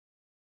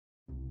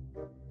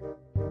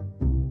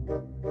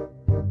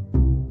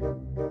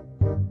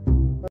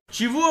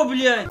Чего,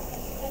 блядь?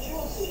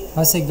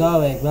 How's it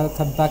going?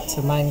 Welcome back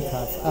to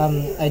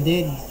Minecraft. I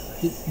did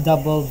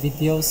double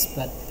videos,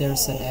 but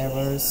there's an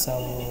error, so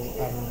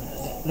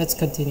let's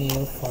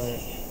continue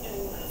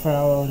for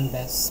our own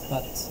best.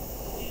 But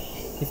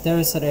if there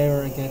is an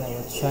error again, I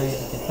will try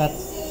it again. But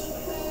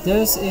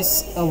there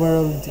is a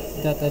world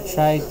that I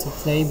tried to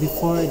play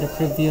before in the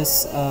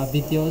previous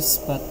videos,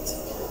 but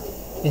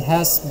it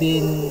has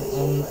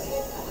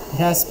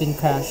been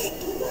crashed.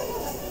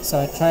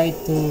 So I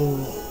tried to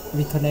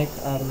reconnect.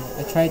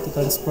 I tried to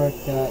transport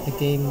the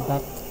game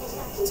back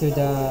to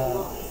the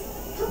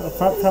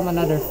from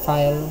another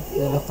file,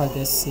 the local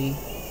disk C,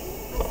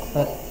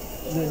 but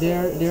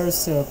there's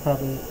still a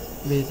problem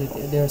with it.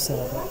 There's a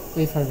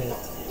wait for a minute.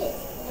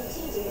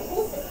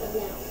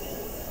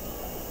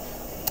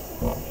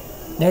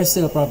 There's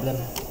still a problem.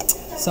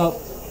 So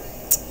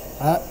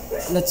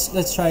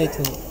let's try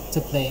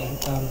to play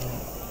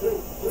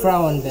for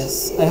our own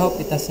best. I hope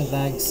it doesn't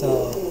lag.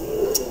 So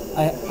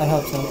I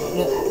hope so.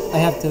 I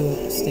have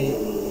to stay.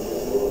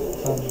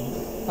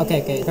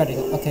 Okay. Ready.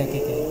 Okay.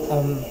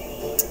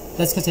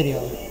 Let's continue.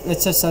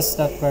 Let's just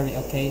start very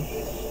okay.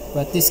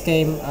 But this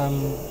game,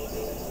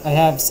 I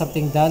have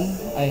something done.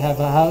 I have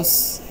a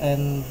house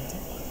and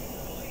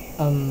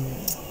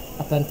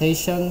a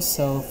plantation.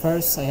 So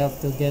first, I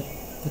have to get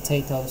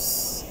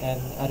potatoes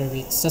and other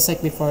wheats, just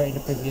like before in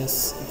the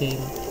previous game.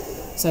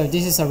 So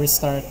this is a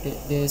restart.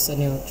 This is a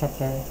new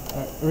chapter.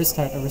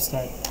 Restart world.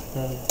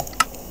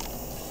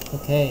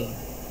 Okay.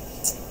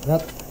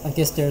 Well, I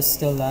guess there's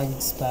still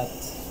lags, but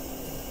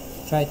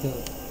try to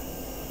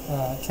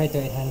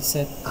enhance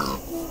it.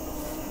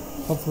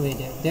 Hopefully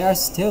there are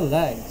still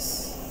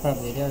lags.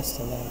 Probably there are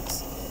still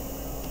lags.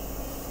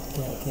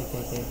 Yeah,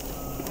 okay.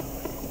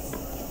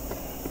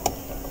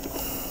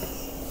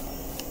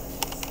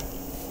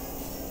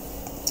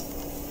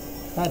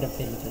 The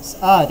villagers.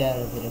 There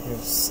are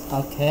villagers.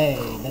 Okay,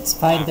 let's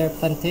find their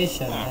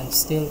plantation and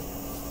steal.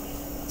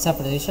 Is that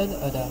plantation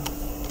or the?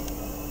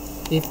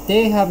 If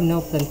they have no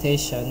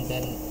plantation,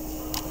 then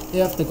you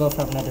have to go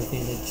from another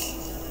village.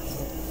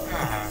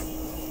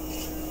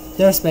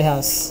 There's my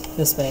house.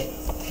 There's my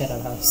get our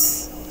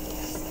house.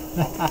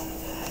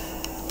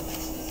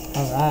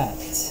 Alright.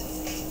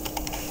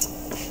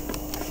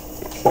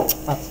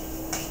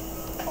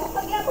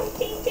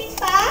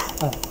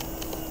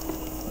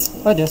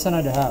 Oh, there's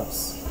another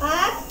house.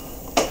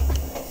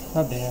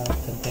 Oh, they have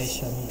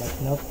plantation, but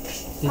nope.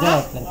 They don't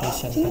have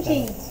plantation.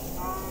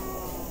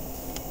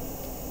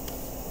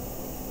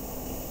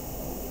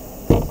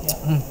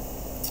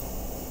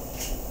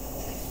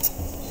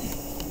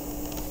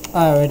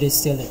 I already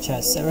steal the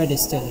chest.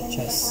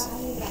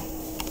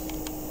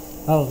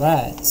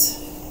 Alright.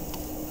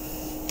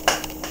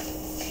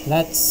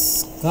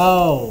 Let's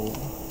go.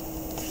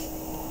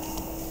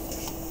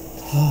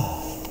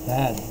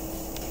 Man.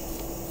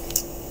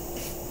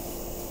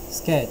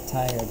 It's getting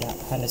tired,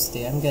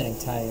 honestly. I'm getting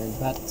tired,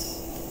 but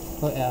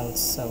what else?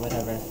 So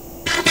whatever.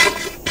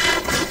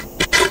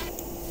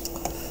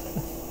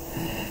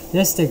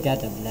 They still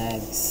get them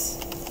legs.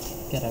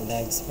 Get them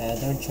legs, man.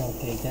 Don't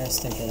joking. They're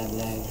still get them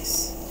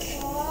legs.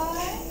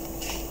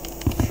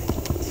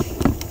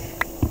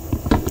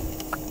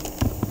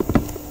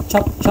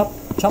 Chop.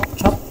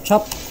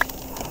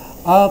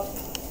 Up.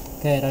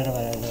 Okay, I don't know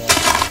what I'm doing.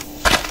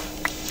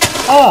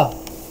 Oh!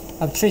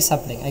 I'm tree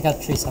sapling. I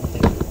got tree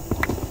sapling.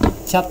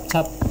 Chop.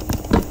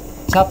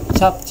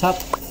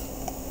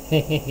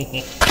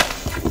 Hehehe.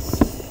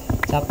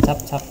 Chop.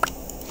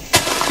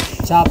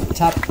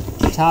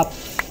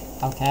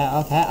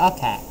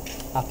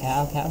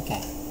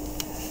 Okay.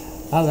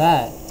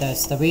 Alright,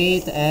 there's the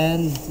wheat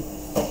and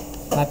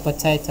my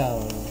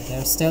potato.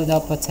 There's still no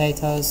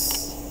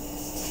potatoes.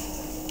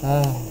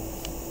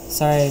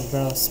 Sorry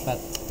bros, but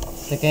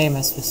the game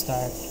has to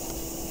start.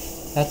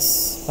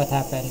 That's what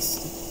happens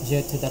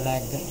due to the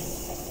lag.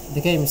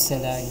 The game still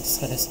lags,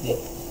 honestly.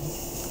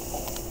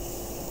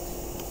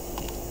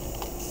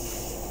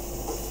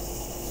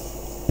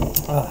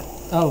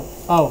 Oh.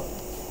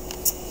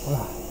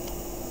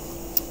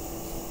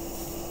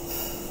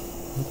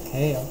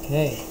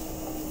 Okay.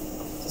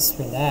 Just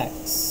relax.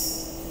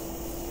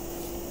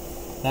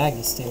 Lag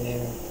is still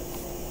there.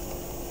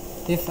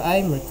 If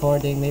I'm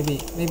recording, maybe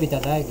the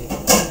lag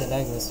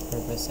was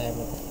purpose.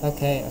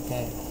 Okay.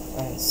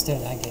 Alright, still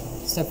lagging.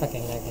 Still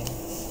fucking lagging.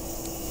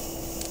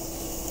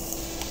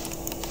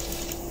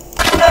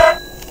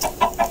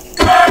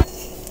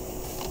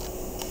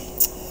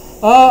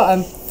 Oh,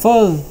 I'm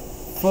full.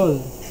 Oh.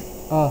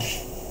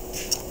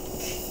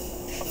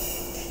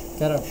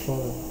 Got up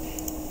full.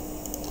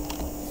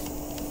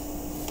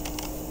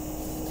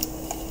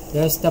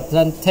 There's the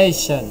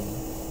plantation.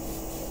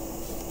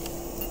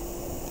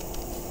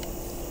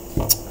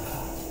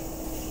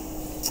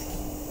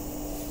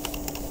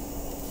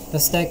 The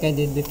stack I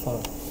did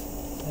before.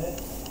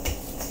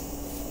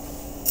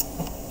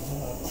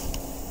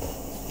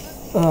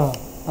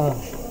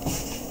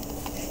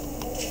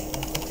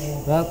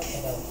 Well,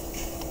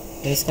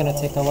 it's gonna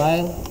take a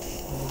while.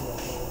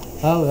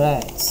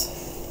 Alright.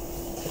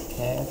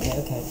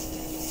 Okay.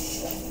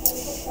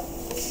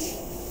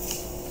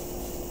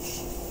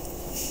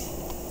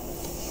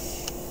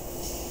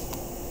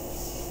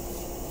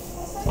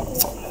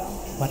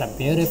 What a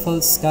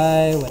beautiful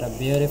sky, what a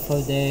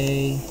beautiful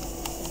day.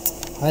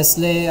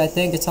 Honestly, I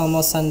think it's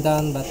almost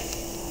sundown, but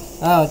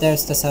oh,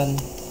 there's the sun.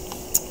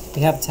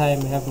 We have time,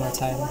 we have more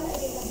time.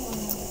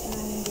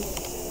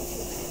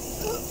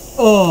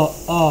 Oh,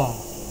 oh.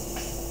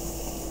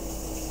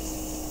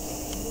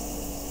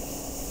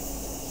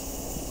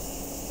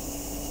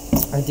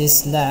 Are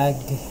these lag?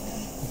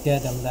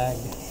 Get them lag.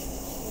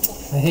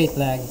 I hate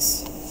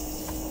lags.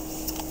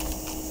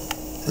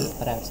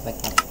 But I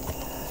expect that.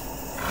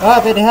 Oh,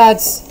 it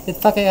hurts! It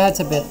fucking hurts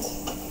a bit.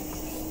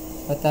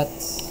 But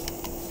that's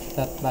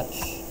that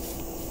much.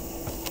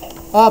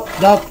 Up,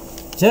 up,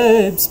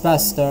 James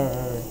Buster.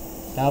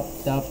 Up,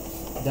 up,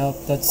 up.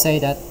 Don't say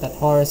that. That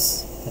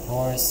horse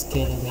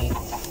killing me.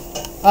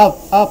 Up,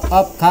 up,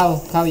 up,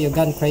 cow, you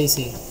gone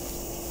crazy.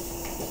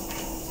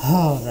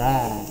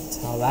 Alright,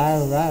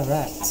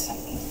 alright.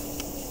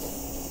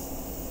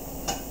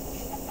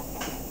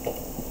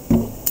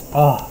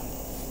 Oh.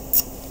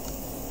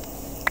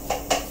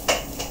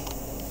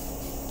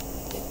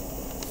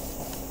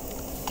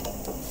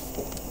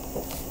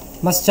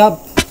 Must jump.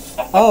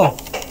 Oh.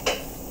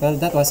 Well,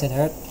 that wasn't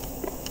hurt.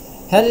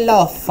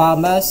 Hello,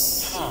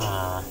 farmers.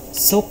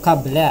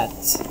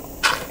 Sukablet.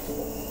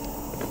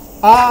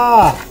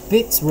 Ah,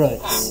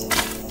 beetroots.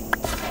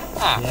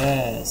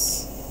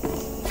 Yes.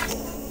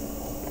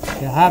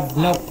 You have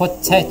no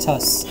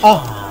potatoes.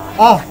 Oh,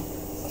 oh.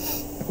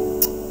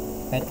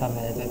 Wait for a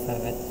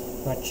minute.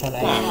 What shall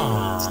I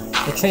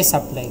eat? The trees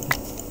are playing.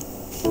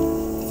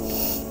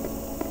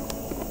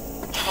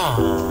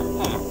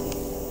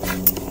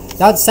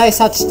 Don't say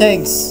such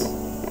things.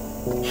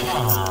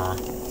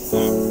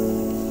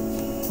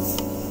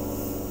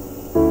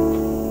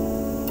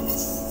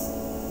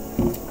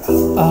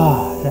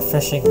 Ah,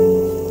 refreshing.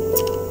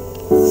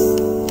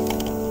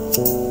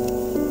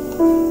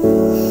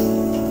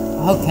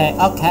 Okay.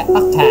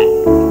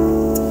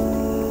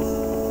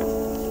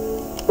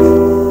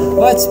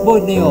 What's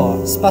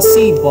bonio?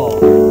 Spasibo.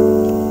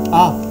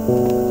 Ah.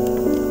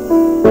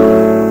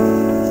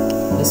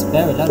 It's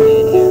very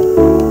lovely in here.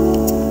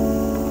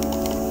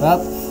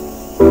 Well,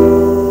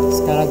 it's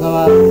gotta go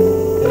up.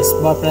 There's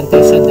more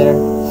plantation there.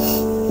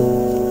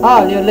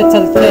 Oh, you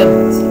little kid.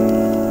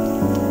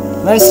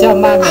 Where's your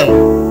mommy?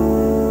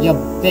 You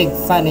big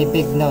funny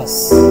big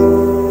nose.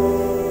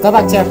 Go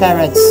back to your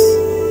parents.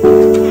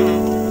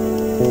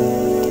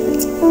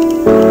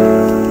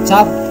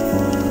 Chop.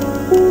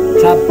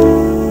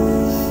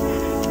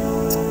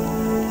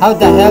 How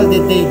the hell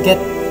did they get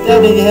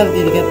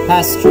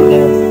past through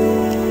there?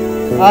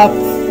 Up.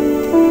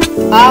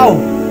 Ow.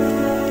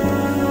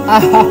 Ah.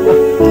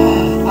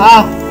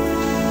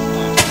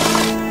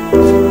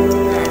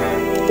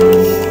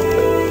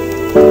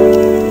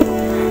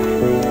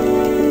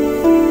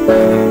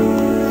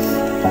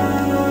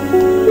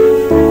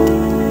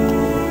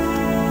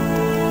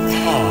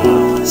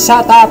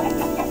 Shut up!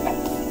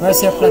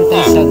 Where's your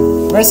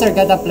plantation? Where's your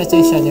goddamn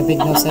plantation, you big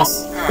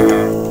noses?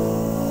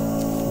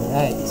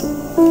 Right.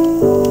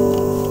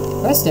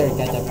 Where's their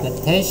goddamn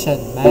plantation,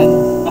 man?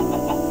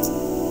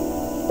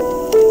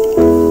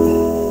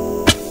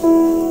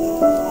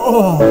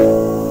 Oh!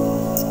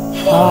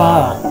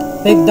 Ah!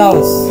 Big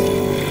nose!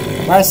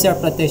 Where's your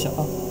plantation?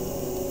 Oh,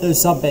 those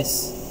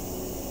zombies.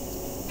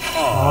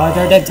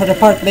 Order them to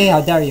report me,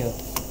 how dare you?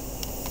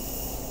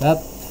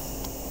 Well,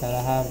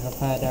 gotta have a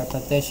their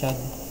plantation.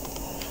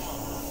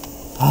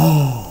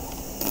 Oh.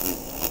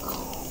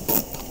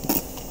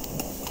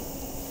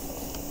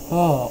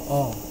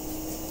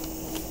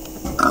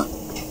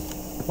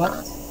 What?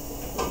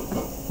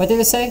 What did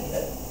you say?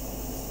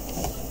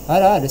 I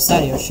don't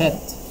understand your shit.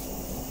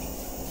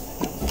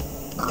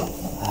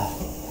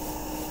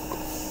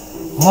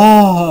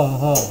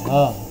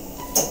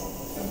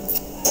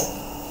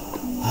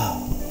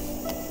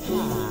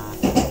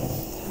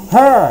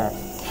 Her!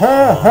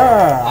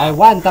 I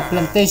want the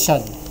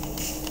plantation.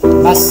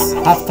 Must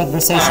have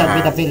conversation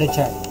with the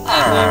villager.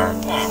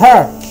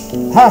 Her!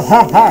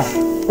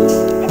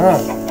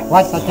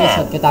 Want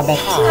plantation, kitabet.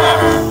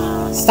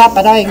 Stop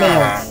annoying me,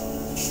 you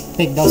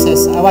big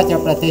noses. I want your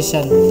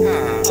plantation.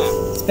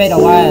 It's been a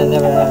while,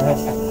 never heard.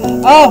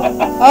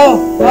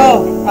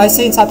 Oh! I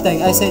seen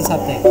something.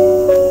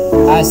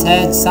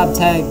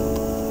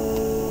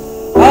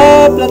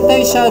 Oh,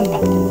 plantation.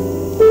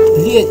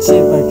 Bleach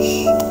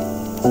birch.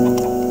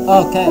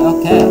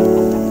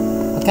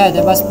 Okay,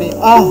 there must be.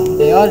 Oh,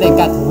 they only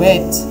got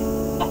wheat.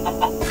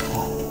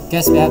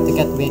 Guess we have to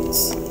get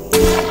wheat.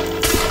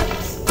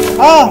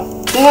 Oh,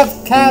 they have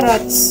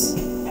carrots.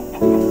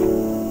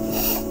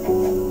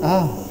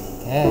 Oh,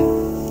 okay.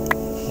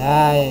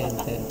 I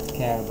didn't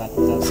care about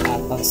those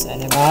apples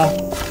anymore.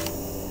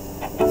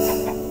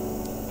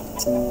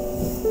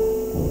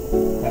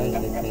 Where's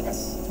the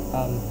bits?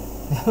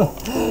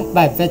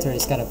 My inventory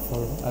is kind of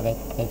full. Okay,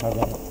 wait for a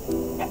minute.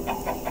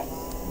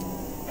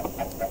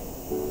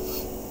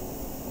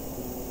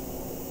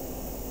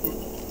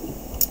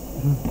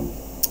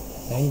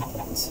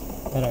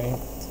 Better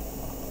input.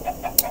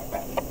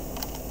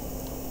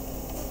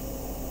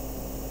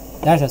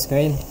 There's a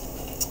screen.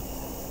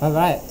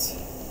 Alright.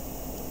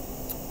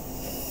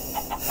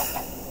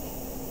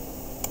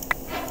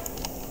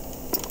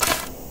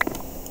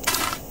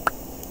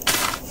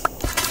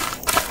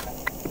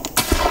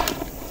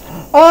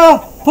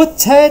 Oh,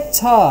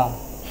 potato!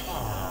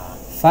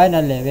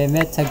 Finally, we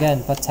met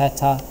again,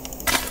 potato.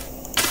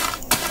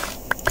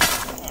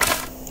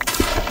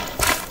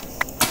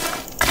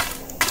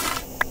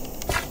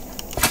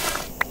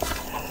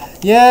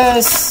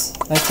 Yes!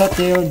 I thought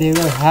they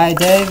were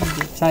hiding,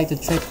 trying to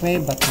trick me,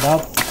 but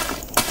nope.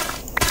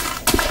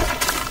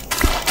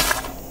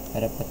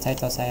 What the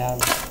potatoes I have.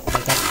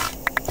 Look at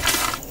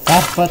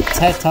that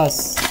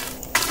potatoes!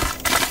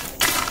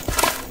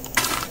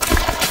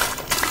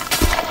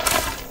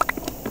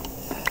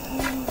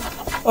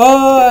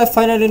 Oh, I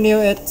finally knew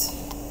it.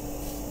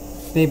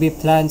 Baby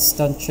plants,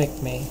 don't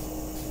trick me.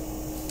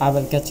 I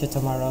will get you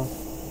tomorrow.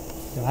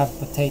 You have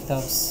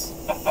potatoes.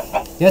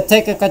 You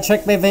think you can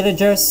trick me,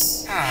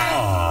 villagers?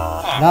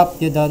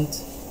 Nope, you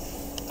don't.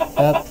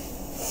 Yep.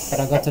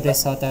 Gotta go to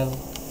this hotel.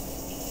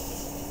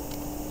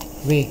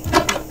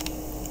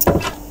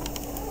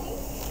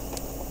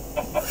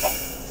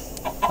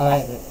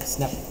 Alright,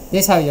 snap.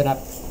 This is how you nap.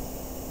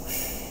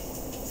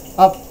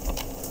 Up.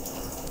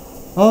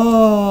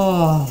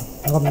 Oh,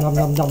 nom nom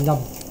nom nom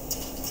nom.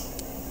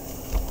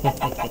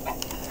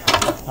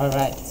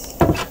 Alright.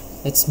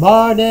 It's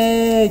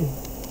morning.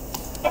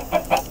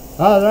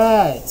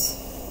 Alright.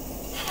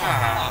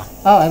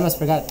 Oh, I almost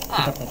forgot.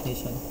 Pick up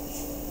plantation.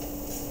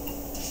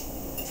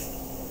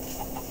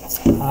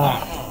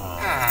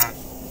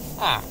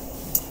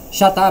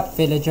 Shut up,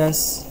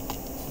 villagers.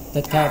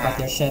 Don't care about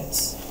your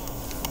shits.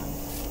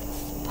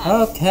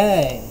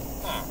 Okay.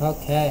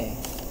 Okay.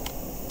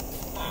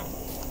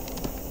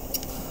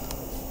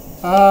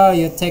 Oh,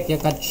 you think you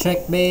can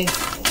trick me?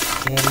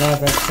 You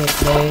never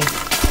trick me.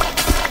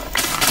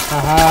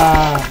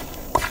 Haha.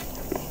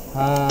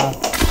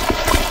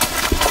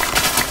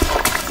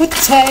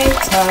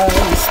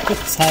 Potatoes,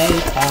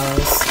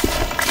 potatoes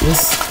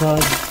is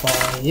good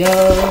for you.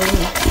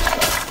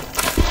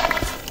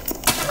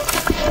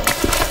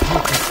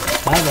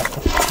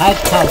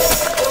 Potatoes.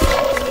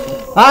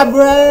 I'm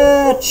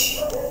rich.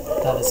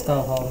 Now let's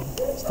go home.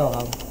 Let's go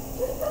home.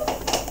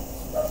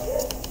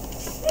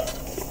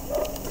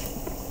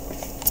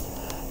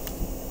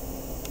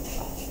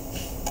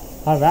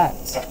 Alright.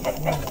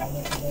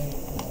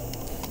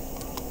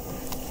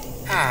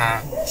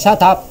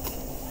 Shut up.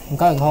 I'm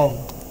going home.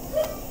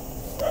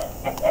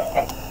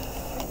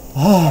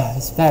 Oh,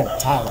 it's very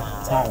tiring.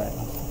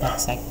 For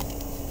God's sake.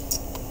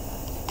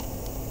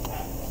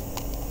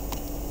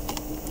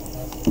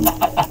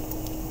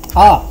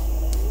 Oh,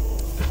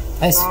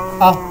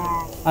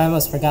 I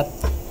almost forgot.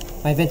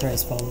 My inventory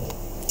is full.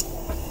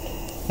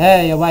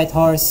 Hey, you white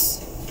horse.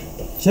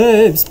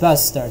 James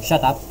Buster,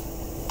 shut up.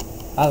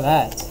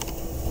 Alright.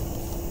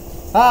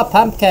 Oh,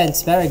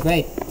 pumpkins, very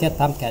great. Get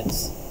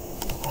pumpkins.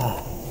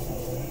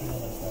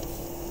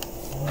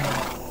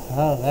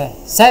 Alright.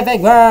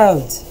 Saving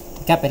world!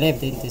 I can't believe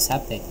this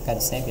update. You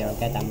can save your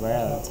goddamn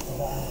world.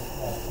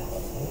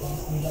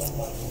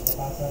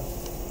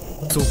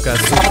 Сука,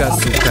 сука,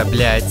 сука,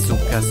 блядь,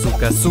 сука,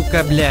 сука,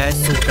 сука, блядь,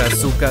 сука,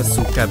 сука,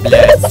 сука,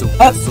 блядь,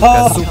 сука,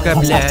 сука, сука,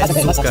 блядь,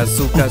 сука,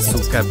 сука,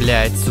 сука,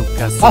 блядь,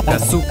 сука, сука,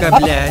 сука,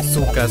 блядь,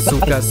 сука,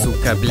 сука,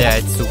 сука,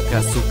 блядь,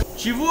 сука, сука.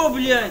 Чего,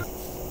 блядь?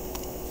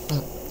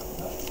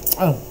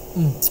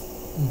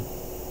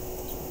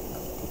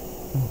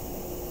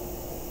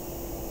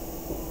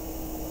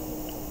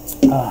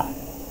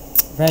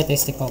 Very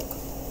tasty Coke.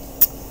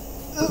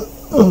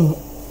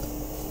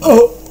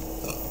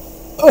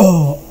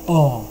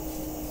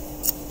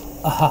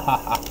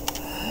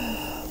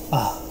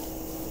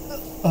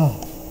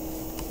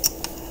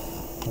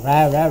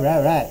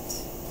 Right.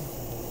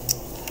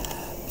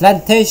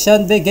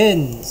 Plantation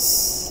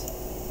begins.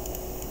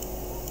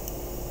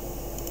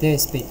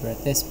 This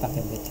beetroot, this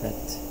fucking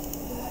beetroot.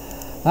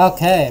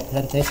 Okay,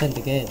 plantation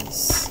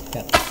begins.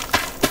 Good.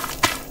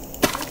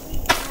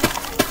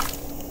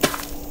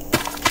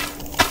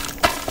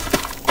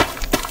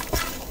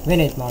 We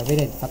need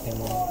fucking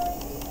more.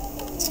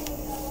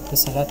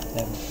 There's a lot of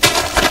them.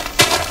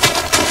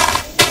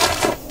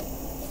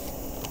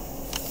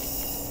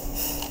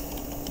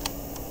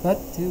 What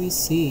do we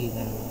see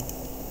now?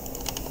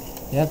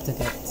 You have to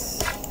get...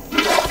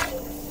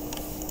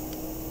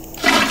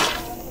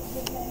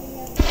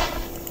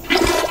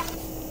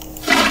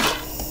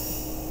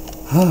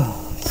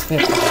 It's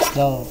very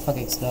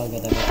fucking slow,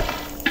 get it.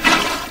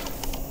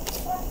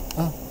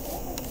 Oh.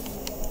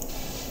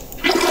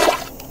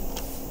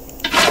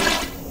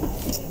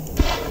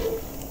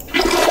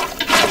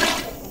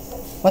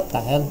 What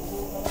the hell?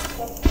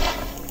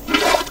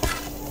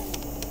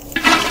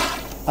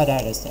 Oh,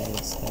 there it is.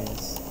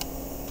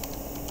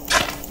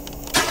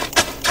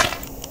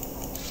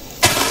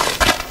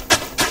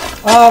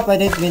 Oh, I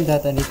didn't mean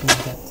that.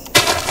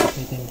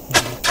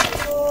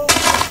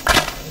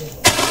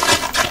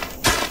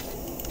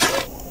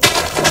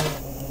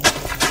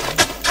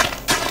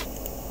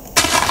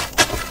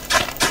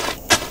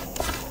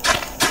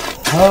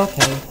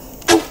 Okay.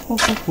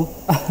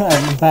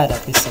 I'm bad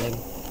at whistling.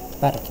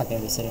 Bad at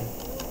fucking whistling.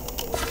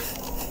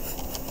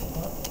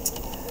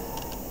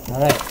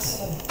 Alright.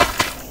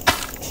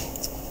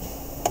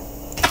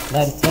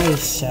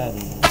 Plantation.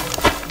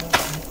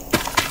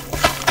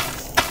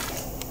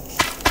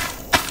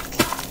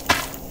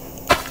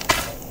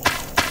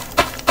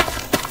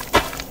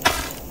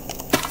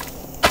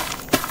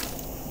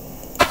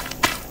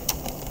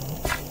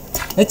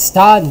 It's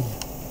done.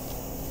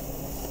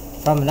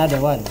 From another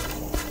one.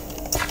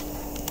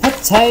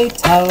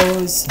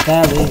 Potatoes,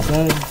 very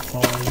good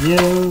for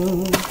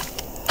you.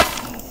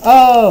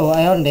 Oh,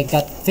 I only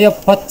got few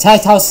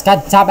potatoes,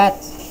 god damn it.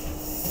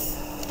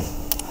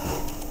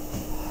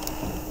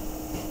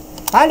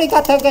 I only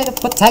got to get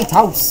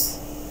potatoes.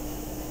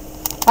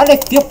 Only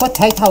few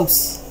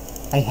potatoes.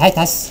 I hate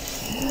us.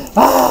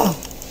 Ah!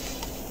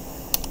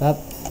 But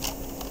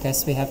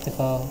guess we have to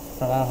go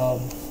from our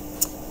home.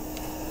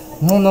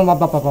 No, no, no,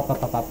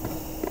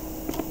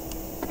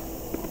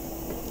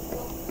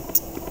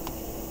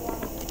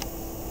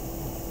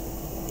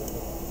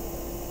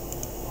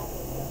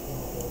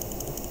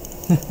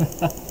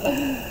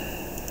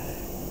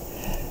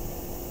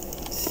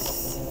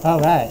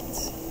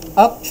 Alright.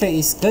 Oak tree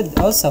is good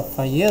also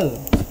for you.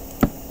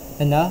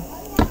 You know?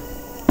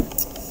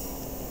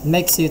 It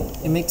makes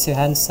you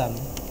handsome.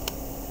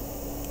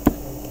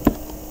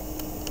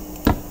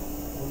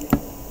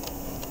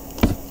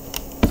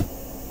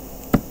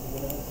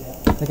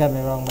 Don't get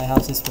me wrong, my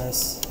house is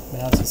worse. My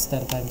house is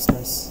 10 times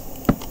worse.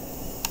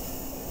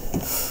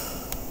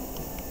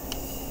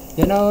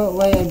 You know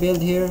why I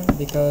build here?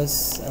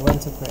 Because I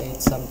want to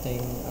create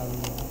something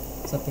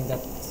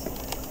that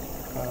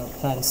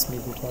plants me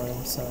before,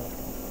 so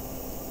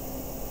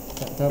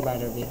don't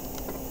bother me.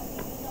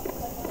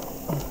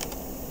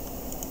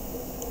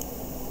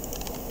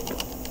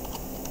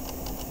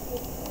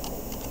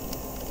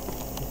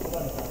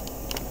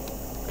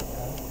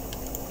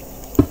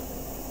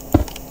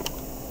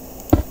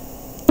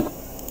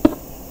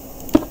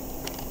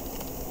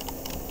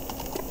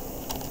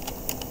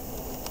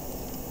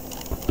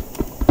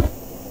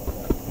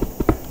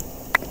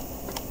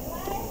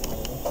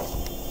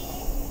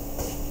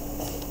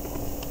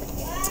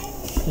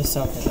 It's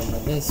okay,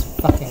 don't this is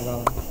fucking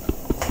wrong.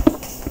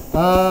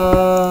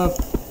 Up,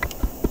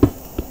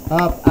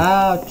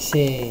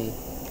 ouchie.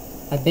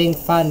 I'm being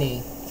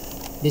funny.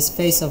 This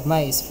face of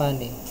mine is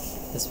funny.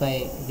 That's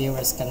why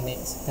viewers can make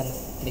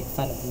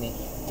fun of me.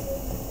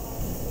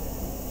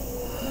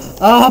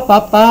 Oh,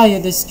 Papa, you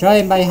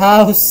destroyed my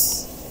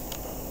house.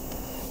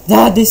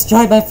 Dad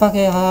destroyed my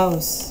fucking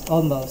house.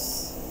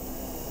 Almost.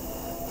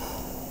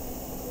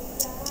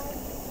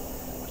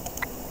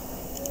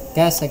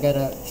 Guess I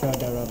gotta throw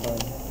the rubber.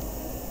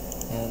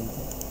 And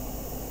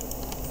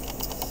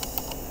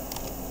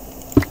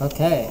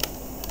okay,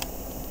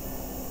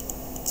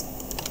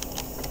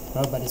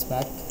 robot is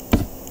back.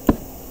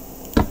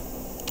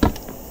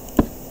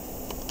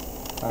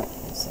 Fuck,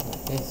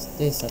 this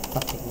is a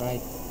fucking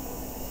right.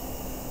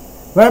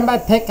 Where's my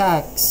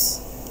pickaxe?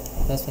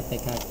 That's my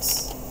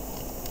pickaxe.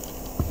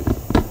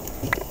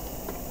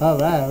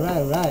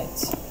 Alright.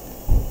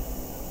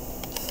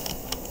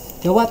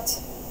 You know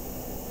what?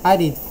 I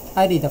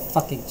need a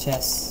fucking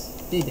chest.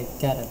 Need to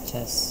get a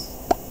chest.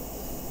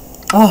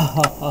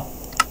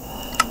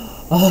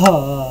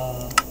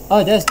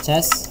 Oh, there's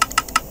chest.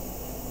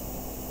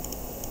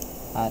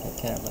 I don't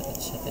care about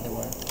that shit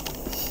anymore.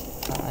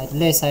 At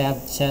least I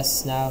have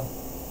chest now.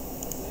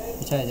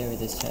 What should I do with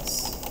this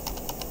chest?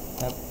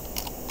 Yep.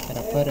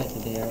 Gotta put it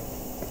in there.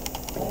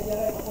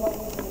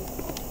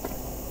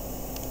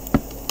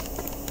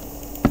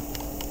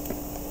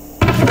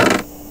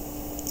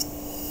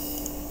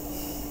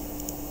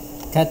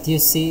 Can't you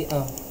see?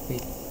 Oh,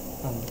 wait.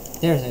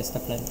 There's the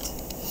plant.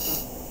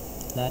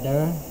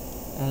 Ladder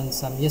and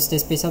some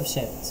useless piece of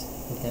shit.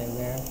 Okay,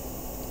 where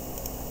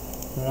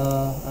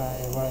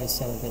is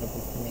still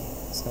available for me?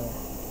 So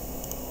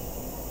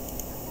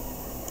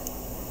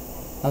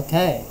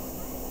okay.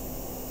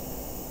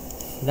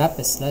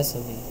 Lapis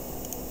lazuli.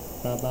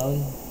 Raw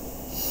bone.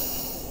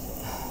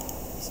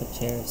 Some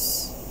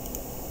chairs.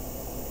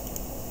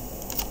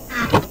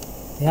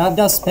 We have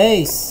the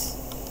space.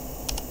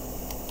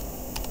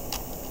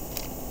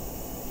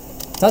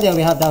 Told you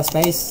we have no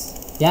space.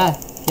 Yeah,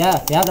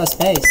 we have no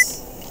space.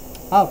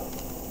 Oh,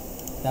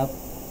 nope.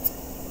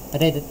 I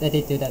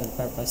didn't do that on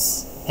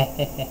purpose.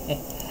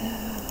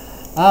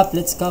 Up,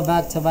 let's go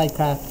back to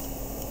Minecraft.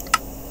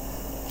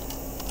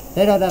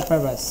 They don't have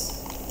purpose.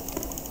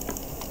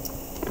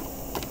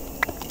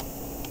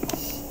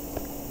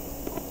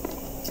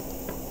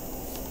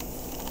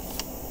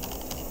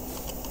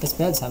 Let's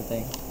build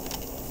something.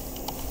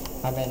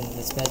 I mean,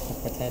 let's build for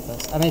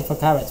potatoes. I mean, for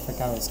carrots. For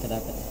carrots could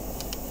happen.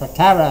 For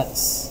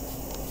carrots.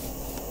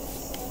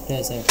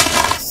 There's a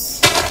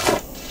carrots.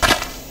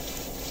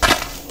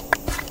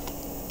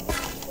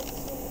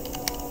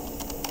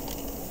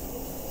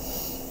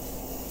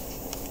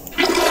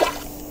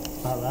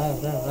 Alright.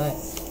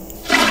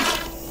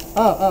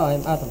 Oh,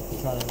 I'm out of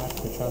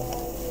control.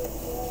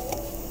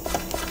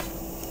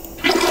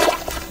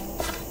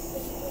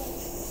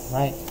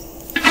 Right.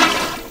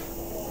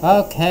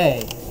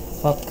 Okay.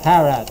 For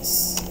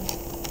carrots.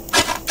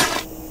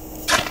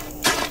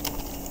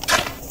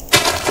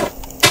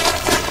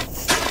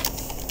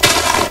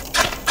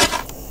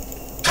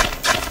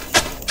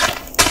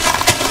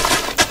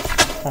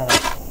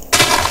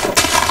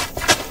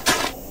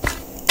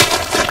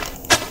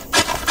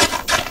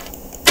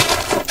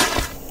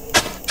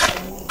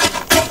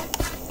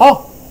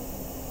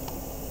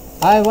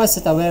 I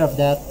wasn't aware of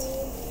that.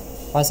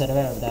 Wasn't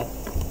aware of that.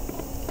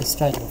 Let's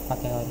try to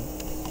fucking on.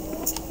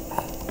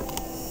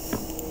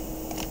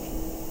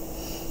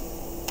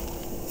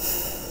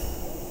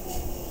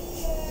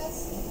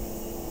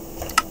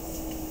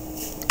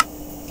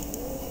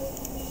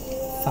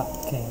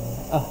 Fucking.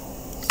 Oh,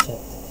 shit.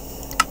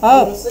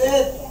 Up!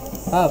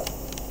 Up!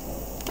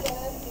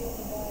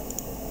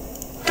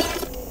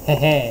 Hey,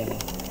 hey.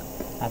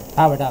 I'm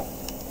powered up.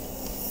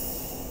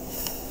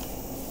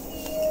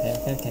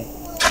 Okay.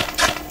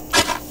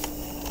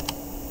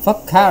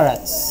 Fuck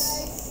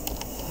carrots.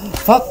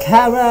 Fuck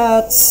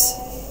carrots.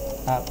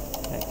 Oh,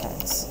 there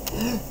carrots.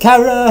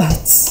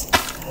 Carrots.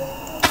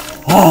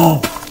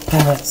 Oh,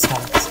 carrots.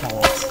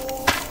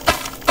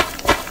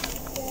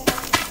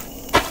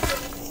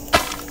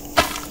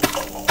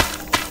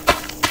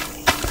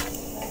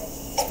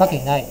 It's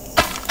fucking night.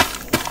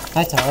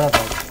 Nights are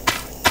horrible.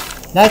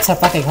 Nights are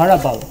fucking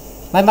horrible.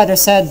 My mother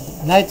said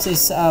nights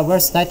is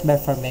worst nightmare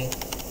for me.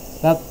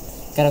 Well,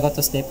 gotta go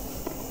to sleep.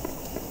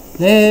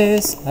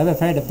 Please, I'm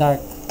afraid of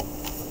dark.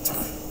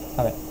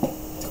 Okay.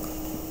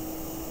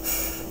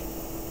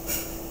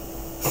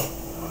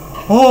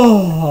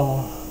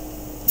 Oh,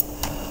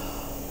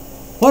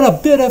 what a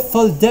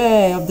beautiful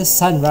day of the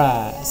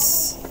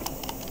sunrise.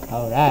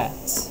 Alright.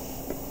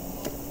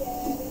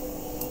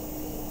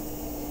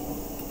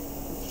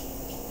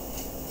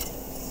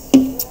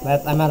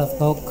 But I'm out of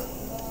milk.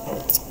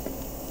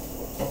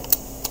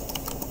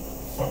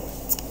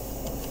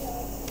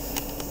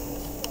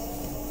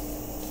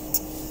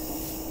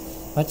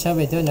 What shall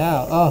we do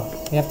now? Oh,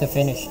 we have to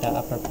finish the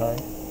upper floor.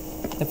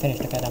 To finish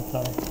the goddamn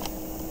floor.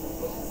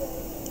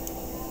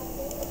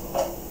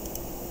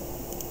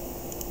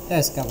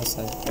 There's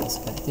cobblestone. That's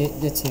good.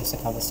 Let's use the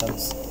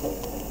cobblestones.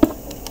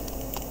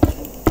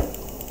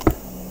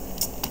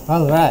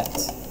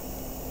 Alright.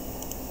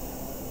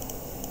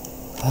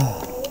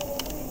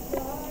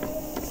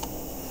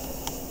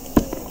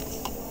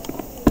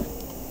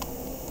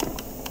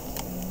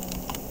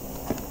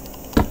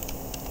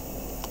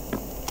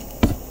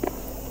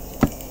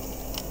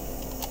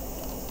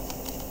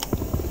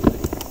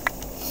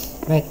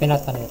 Wait, we're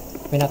not done yet.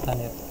 We're not done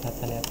yet.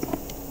 Not done yet.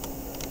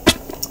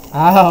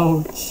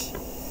 Ouch!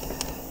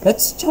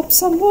 Let's chop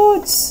some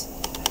woods!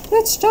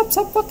 Let's chop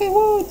some fucking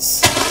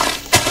woods!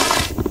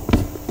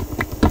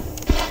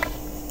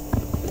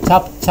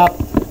 Chop, chop,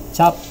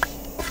 chop.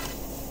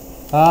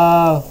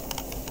 Oh,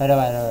 wait.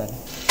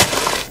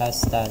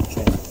 That's that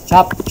tree.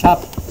 Chop,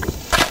 chop.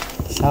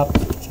 Chop,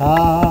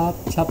 chop,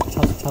 chop,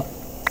 chop, chop.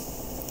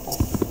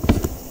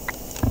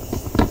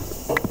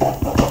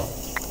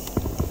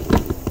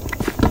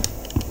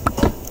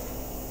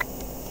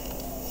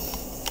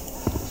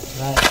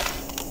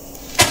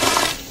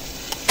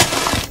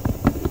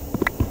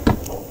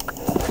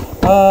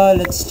 Oh,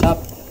 let's chop.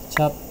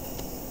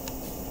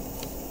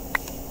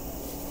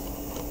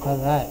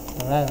 Alright.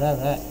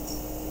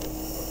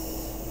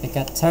 We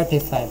got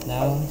 35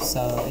 now,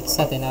 so it's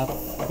not enough.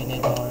 We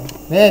need more.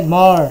 We need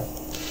more!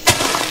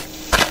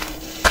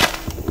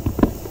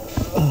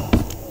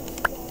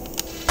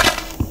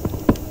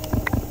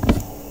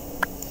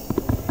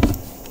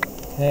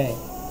 Okay,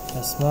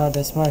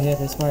 there's more here.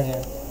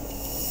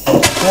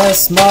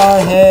 There's more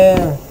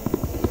here!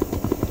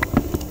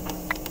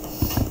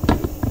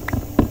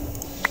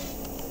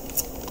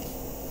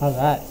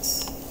 Alright,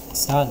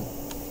 it's done.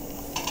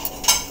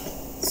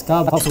 Let's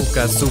go.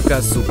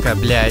 Сука,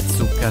 блядь,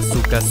 сука,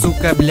 блядь,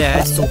 сука,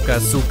 блядь, сука,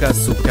 блядь, сука,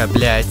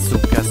 блядь,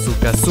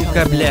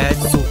 сука, блядь,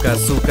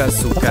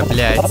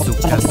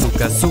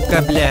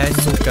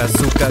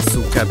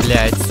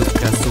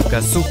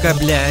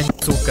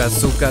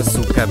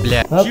 сука,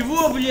 блядь.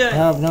 Чего, блядь? I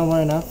have no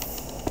more enough.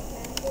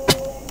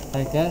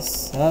 I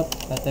guess. Oh,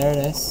 but there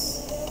it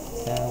is.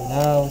 There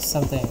now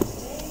something.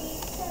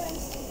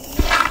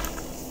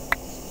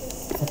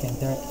 Fucking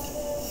dirt.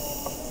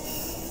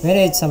 We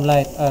need some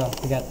light. Oh,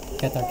 we got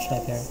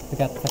torchlight here. We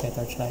got fucking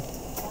torchlight.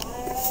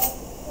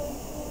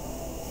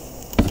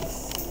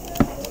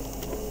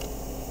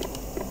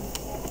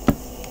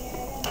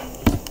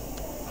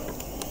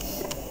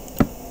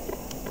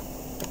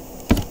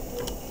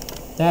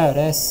 There it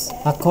is.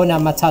 Hakuna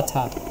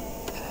Matata.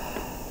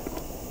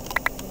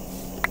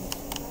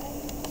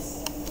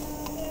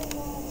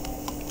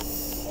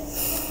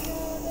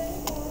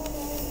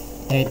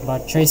 Need more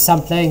tree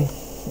sampling.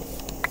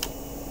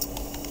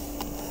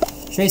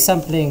 Tree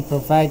sampling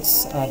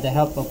provides the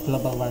help of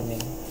global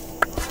warming.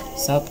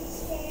 So,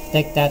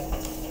 take that,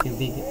 you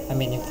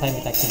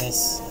climate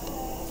activists.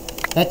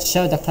 Let's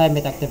show the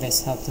climate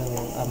activists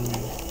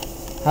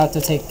how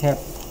to take care of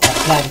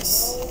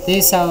plants.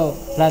 This is how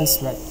plants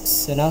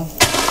works, you know.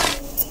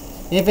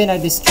 Even I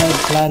destroyed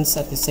plants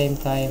at the same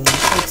time.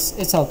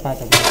 It's all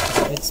part of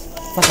nature. It's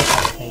fucking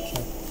part of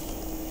nature.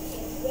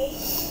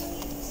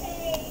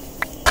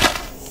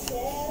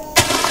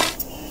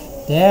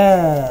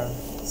 There.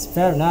 It's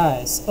very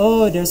nice.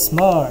 Oh, there's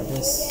more.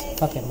 There's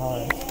fucking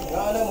more.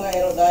 Right.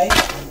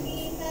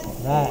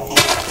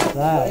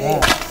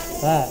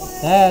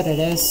 There it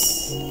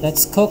is.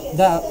 Let's cook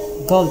the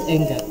gold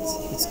ingot.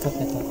 Let's cook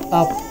it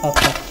up. Up.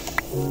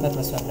 That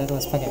was wrong. That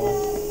was fucking wrong.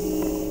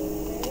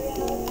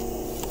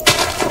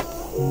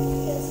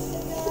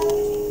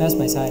 That's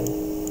my sign.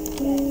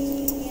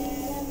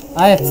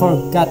 I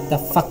forgot the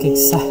fucking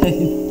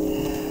sign.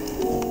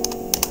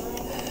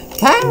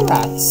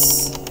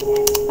 Carrots!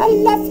 I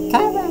love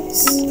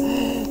carrots!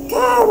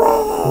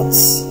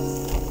 Carrots!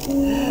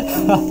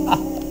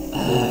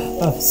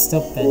 Oh,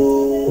 stupid.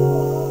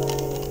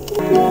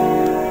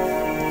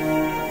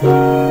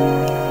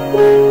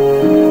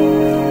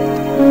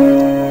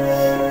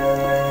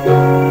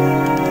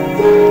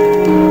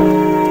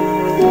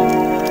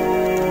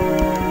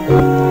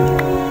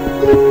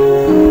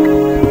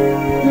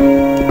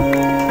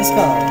 Let's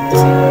go.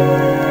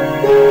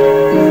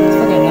 It's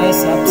fucking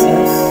nice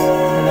upstairs,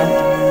 you know?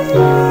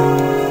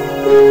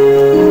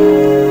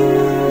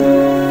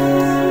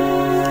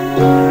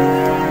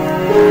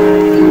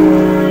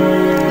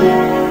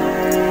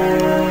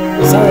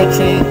 Sorry,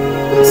 tree.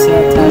 It's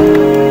your time.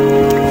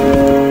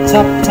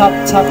 Chop, chop,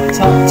 chop,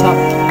 chop, chop.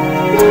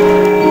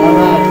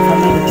 Alright,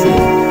 come in the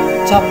tree.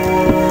 Chop.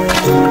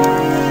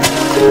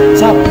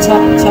 Chop,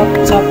 chop, chop,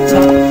 chop,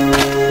 chop.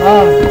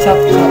 Oh, chop,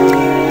 chop.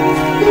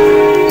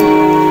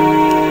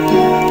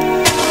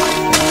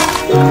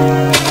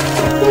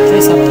 Say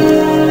something.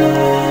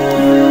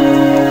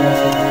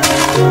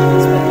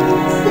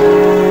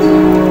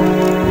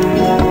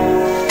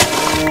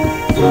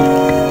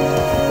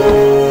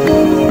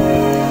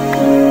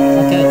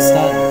 Okay, it's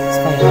done. It's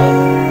fine.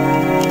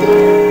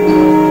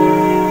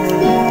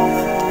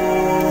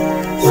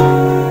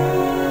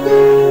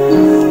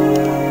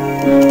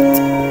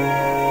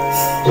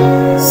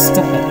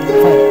 Stupid.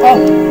 Oh!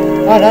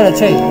 Oh, another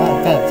tree. Oh,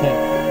 goddamn tree.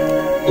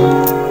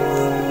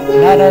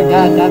 Another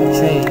goddamn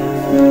tree.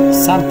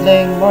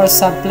 Sampling, more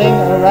sampling.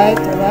 Alright,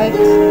 alright.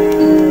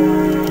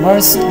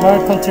 More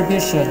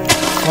contribution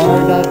for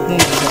that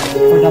nature,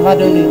 for the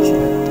mother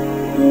nature.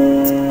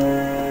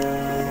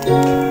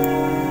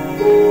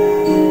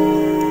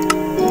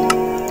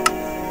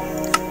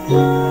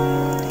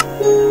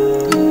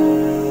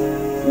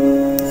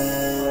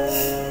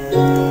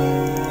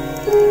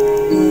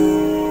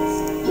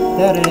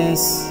 There it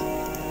is.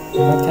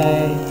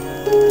 Okay.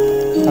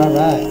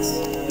 Alright.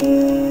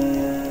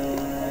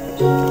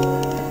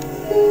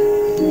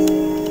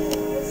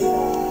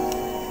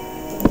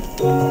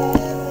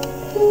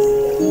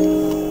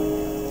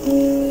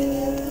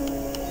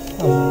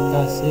 Oh my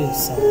gosh, this is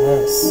so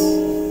worse.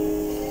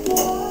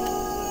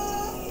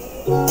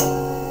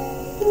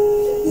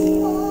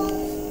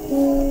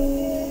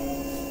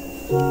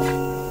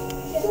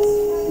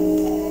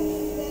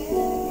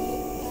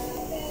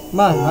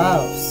 My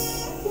house.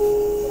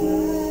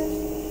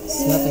 It's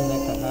nothing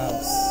like a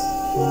house.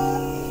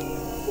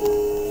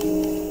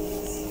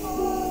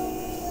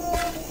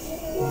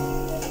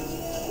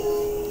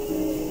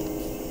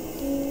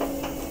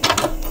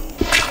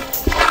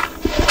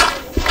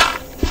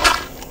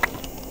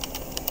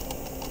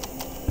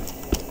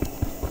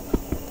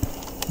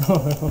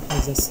 Oh,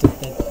 this is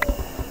stupid.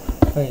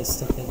 Very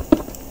stupid.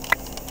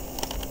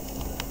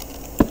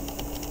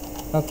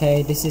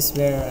 Okay, this is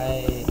where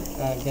I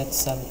get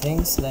some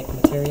things like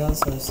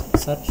materials or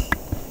such.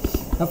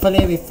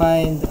 Hopefully we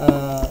find,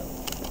 I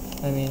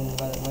mean,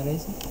 what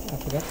is it? I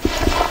forgot.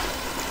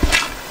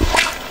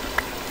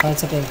 Find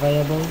something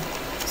valuable.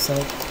 So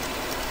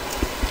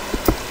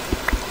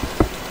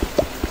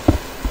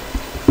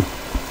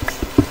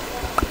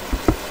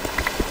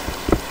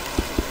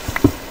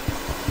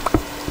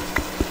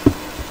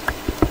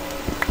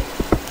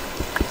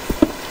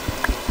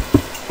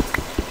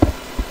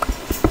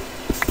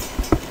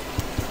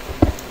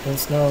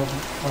there's no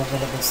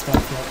available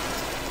stuff yet.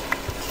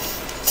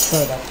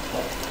 Store that.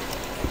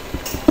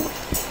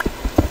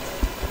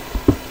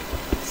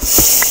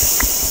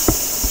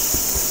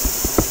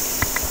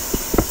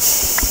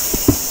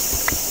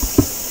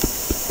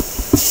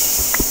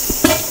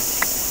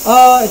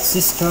 Oh, it's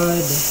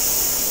destroyed.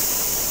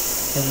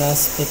 The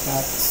last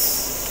pickaxe.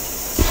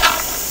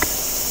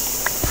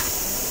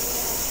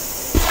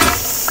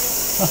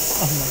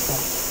 Oh my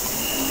god.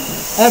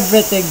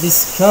 Everything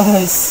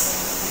destroys.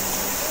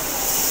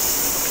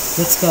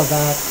 Let's go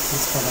back.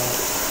 Let's go back.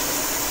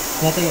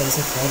 Nothing is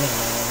raining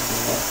now.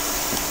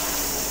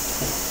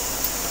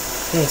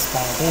 This is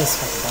bad. This is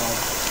fucking bad.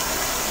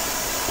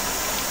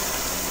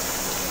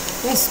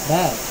 This is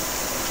bad.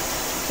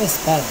 This is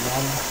bad,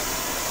 man.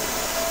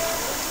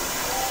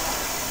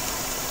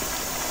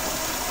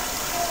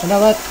 You know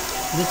what?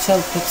 Let's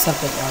shall pick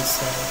something else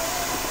there.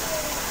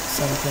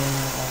 Something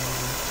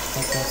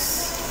like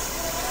this.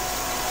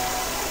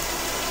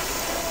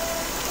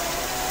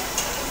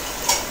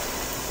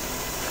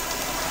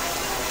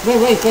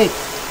 Wait.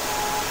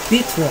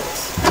 Beetroot.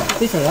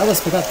 I always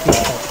forgot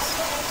beetroot.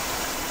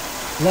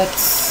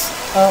 Let's...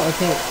 Oh,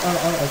 okay. Oh,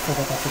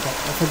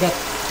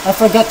 I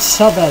forgot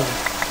shovel.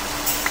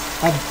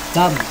 I'm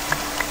dumb.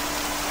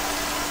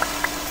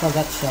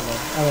 Forgot shovel.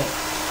 Oh, wait.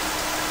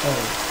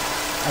 Oh,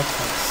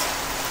 okay.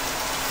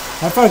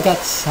 I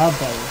forgot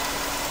shovel.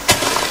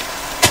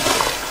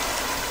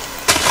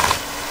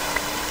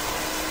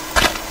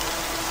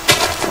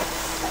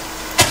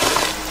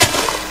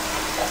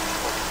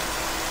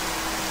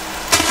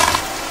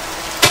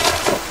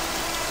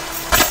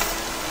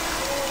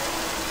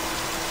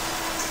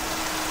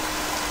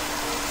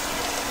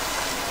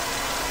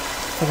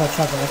 I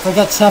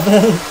forgot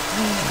shovel.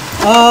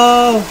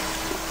 Oh!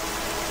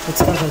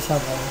 Let's grab the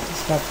shovel.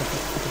 Let's grab the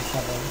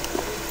shovel.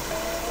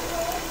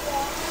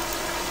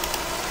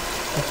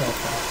 Okay.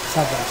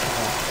 Shovel.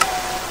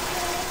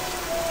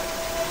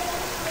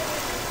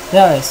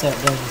 There is it.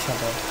 There's the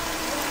shovel.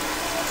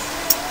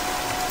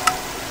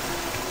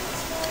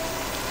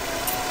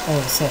 Oh,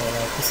 it's it.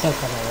 Right? It's not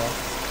coming right.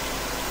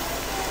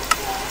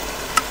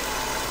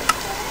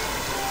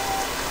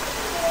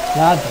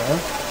 Ladder.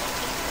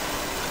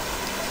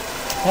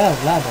 Yeah,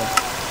 ladder.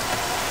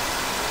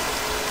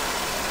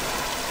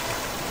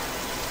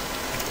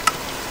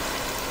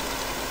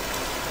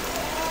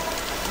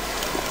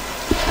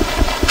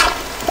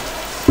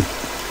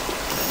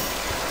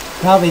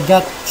 Now we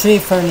got 3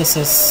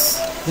 furnaces.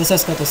 Let's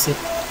just go to sleep.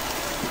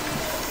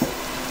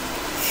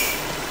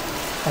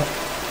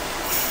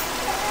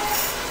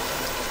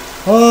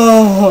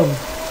 Oh,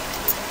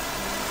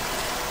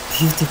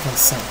 beautiful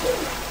sun.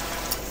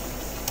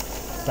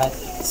 Right,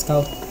 let's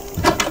go.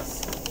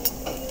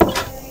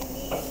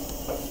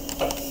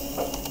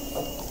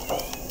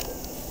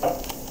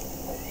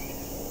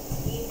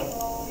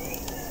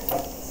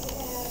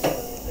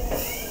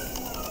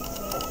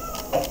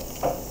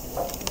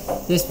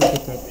 This will be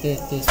good.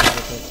 This will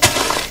be good.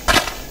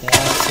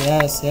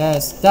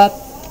 Yes.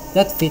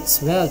 That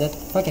fits well. That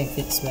fucking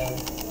fits well.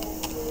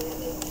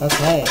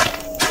 Okay.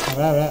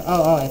 Alright.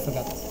 Oh, I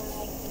forgot.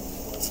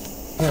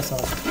 Oh,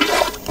 sorry.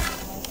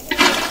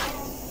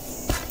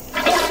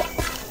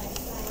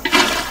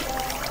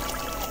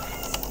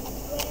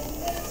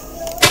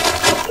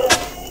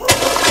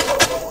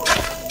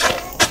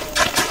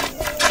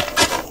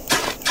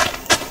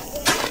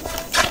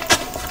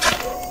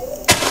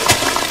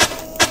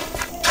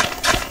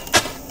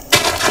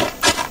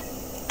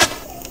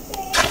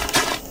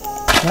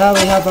 Now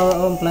we have our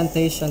own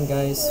plantation,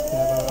 guys. We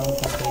have our own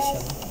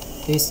plantation.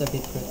 This is a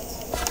bit good.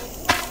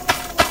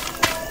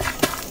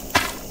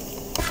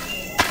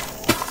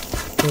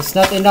 There's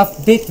not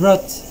enough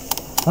beetroot.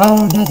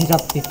 Oh, not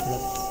enough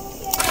beetroot.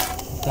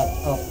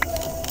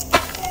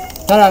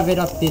 Gotta have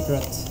enough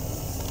beetroot.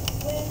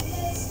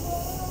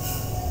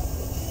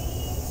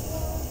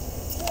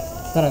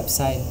 Gotta have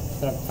sign.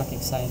 Gotta have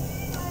fucking sign.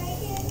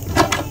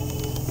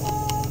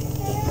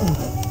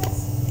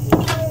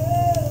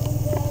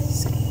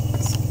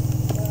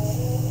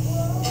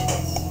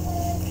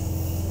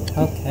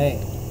 Okay.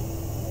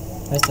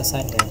 Where's the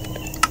sign there?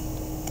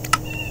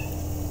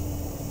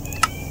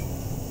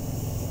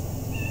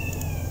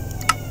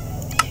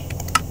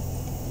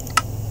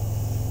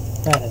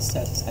 There's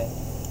the sign.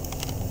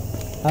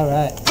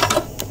 Alright.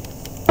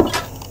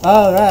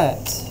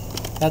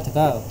 Got to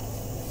go.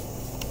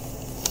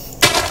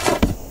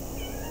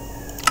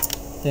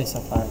 This is so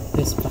far.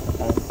 This is fucking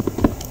far.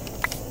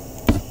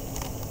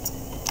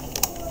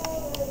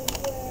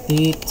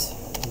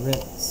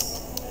 Beetroots.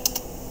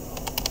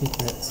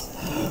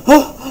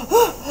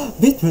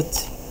 Beetroot!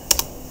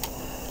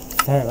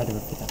 Sorry, what did I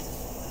repeat that?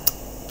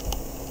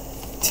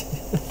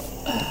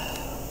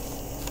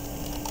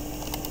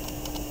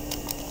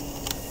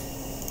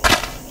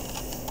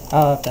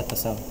 Oh, that was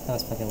so. That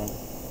was fucking one.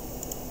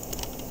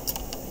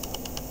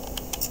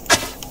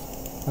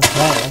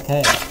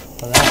 Okay.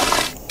 Alright.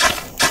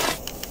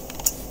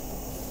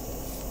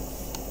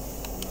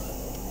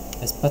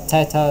 There's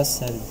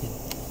potatoes and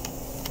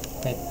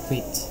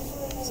wheat.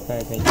 It's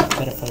very great.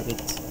 Beautiful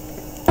wheat.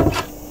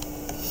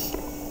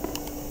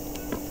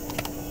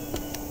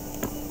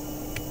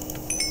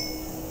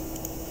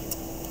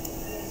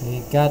 We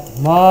got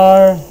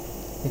more.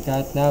 We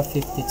got now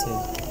 52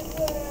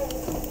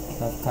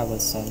 of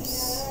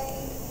cobblestones.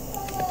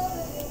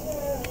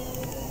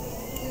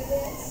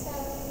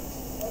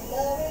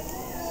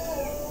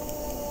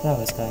 Now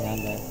what's going on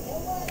there?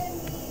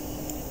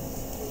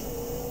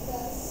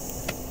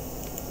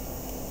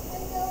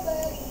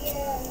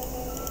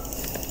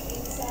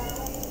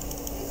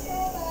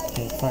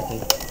 Okay,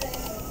 40.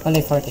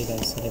 Only 40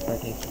 guys, only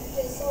 40.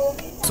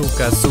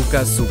 Сука, блядь,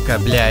 сука,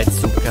 блядь,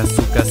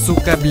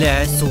 сука,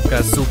 блядь,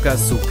 сука,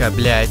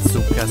 блядь,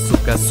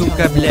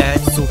 сука,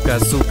 блядь,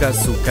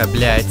 сука,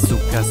 блядь,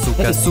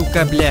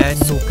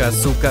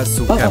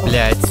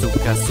 блядь,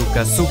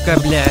 сука,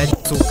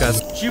 блядь, сука.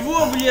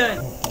 Чего,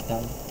 блядь?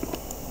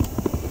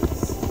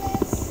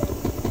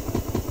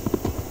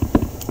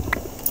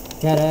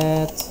 Get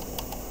it.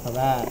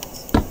 Alright.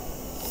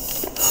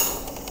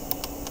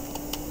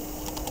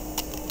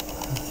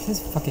 This is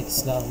fucking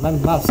slow. My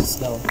mouse is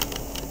slow.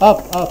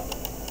 Up.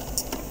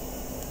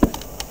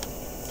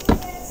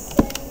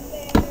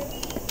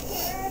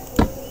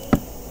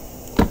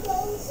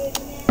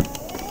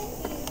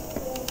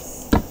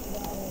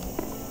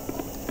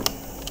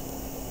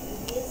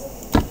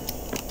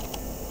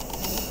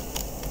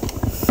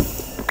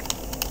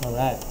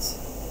 Alright.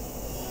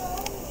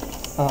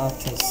 Oh,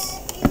 okay.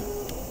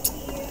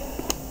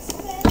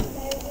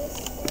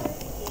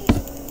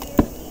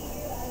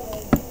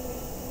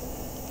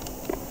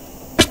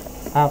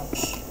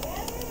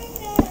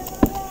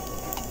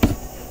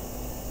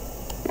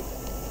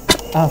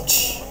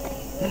 Ouch.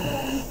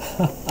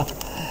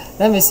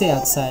 Let me see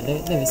outside.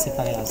 Let me see if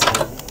I can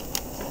outside.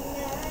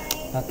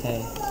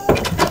 Okay.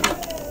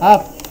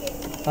 Up!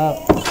 Up!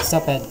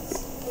 Stop it.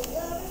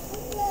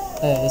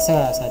 Let's go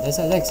outside. Let's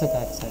look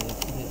outside.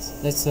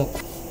 Let's look.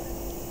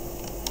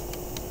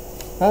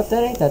 Oh,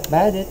 that ain't that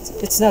bad.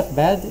 It's not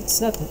bad. It's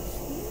not.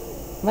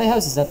 My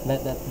house is not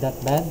bad.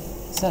 That bad.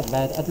 It's not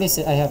bad. At least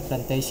I have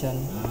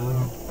plantation.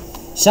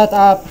 Shut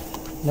up!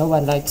 No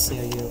one likes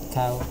you, you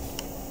cow.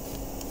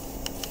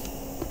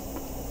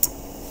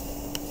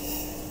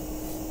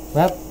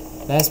 Well,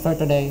 that's for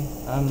today.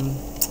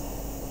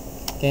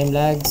 Game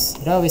lags.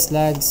 It always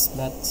lags,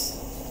 but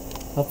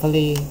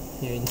hopefully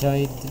you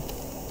enjoyed.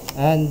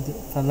 And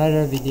from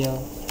another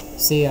video,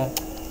 see ya.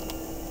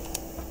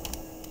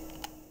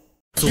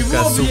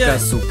 Сука,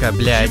 блядь, сука,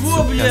 блядь,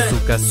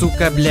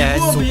 сука, блядь,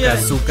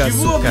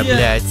 сука,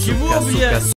 блядь, сука.